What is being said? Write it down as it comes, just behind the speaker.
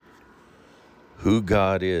Who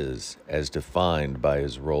God is as defined by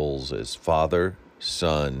his roles as Father,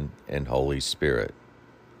 Son, and Holy Spirit.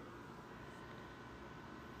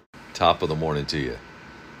 Top of the morning to you.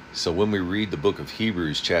 So when we read the book of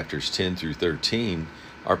Hebrews chapters 10 through 13,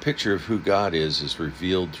 our picture of who God is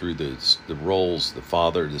revealed through the roles the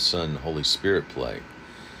Father, the Son, and Holy Spirit play.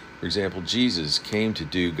 For example, Jesus came to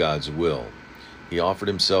do God's will. He offered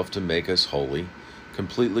himself to make us holy,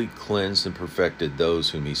 completely cleansed and perfected those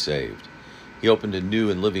whom he saved. He opened a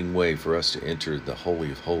new and living way for us to enter the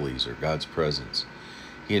Holy of Holies, or God's presence.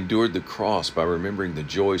 He endured the cross by remembering the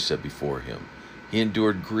joy set before him. He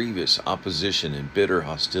endured grievous opposition and bitter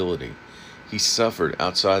hostility. He suffered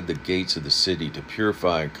outside the gates of the city to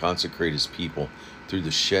purify and consecrate his people through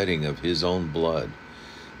the shedding of his own blood.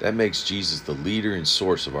 That makes Jesus the leader and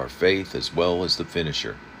source of our faith as well as the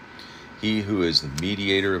finisher. He who is the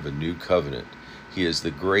mediator of a new covenant. He is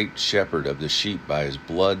the great shepherd of the sheep by his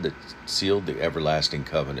blood that sealed the everlasting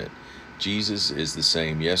covenant. Jesus is the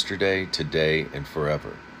same yesterday, today, and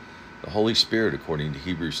forever. The Holy Spirit, according to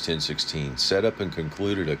Hebrews 10:16, set up and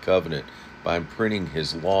concluded a covenant by imprinting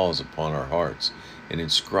his laws upon our hearts and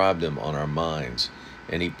inscribed them on our minds,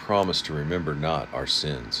 and he promised to remember not our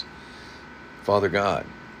sins. Father God,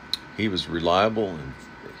 he is reliable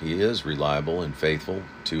and faithful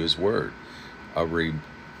to his word, a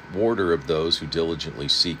rewarder of those who diligently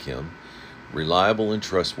seek him, reliable and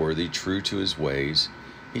trustworthy, true to his ways.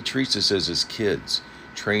 He treats us as his kids,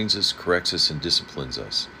 trains us, corrects us, and disciplines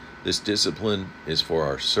us. This discipline is for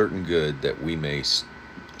our certain good, that we may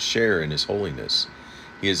share in his holiness.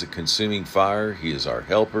 He is a consuming fire. He is our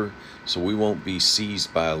helper, so we won't be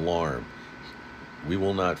seized by alarm. We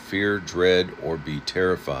will not fear, dread, or be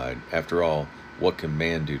terrified. After all, what can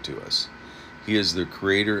man do to us? He is the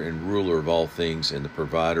creator and ruler of all things and the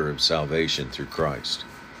provider of salvation through Christ.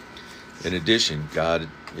 In addition, God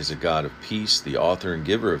is a God of peace, the author and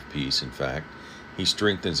giver of peace, in fact. He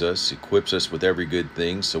strengthens us, equips us with every good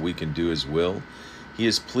thing so we can do his will. He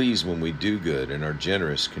is pleased when we do good and are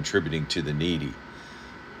generous, contributing to the needy.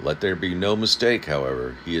 Let there be no mistake,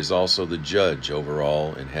 however, he is also the judge over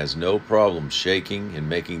all and has no problem shaking and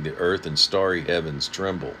making the earth and starry heavens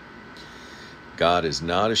tremble. God is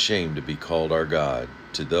not ashamed to be called our God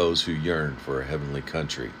to those who yearn for a heavenly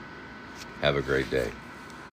country. Have a great day.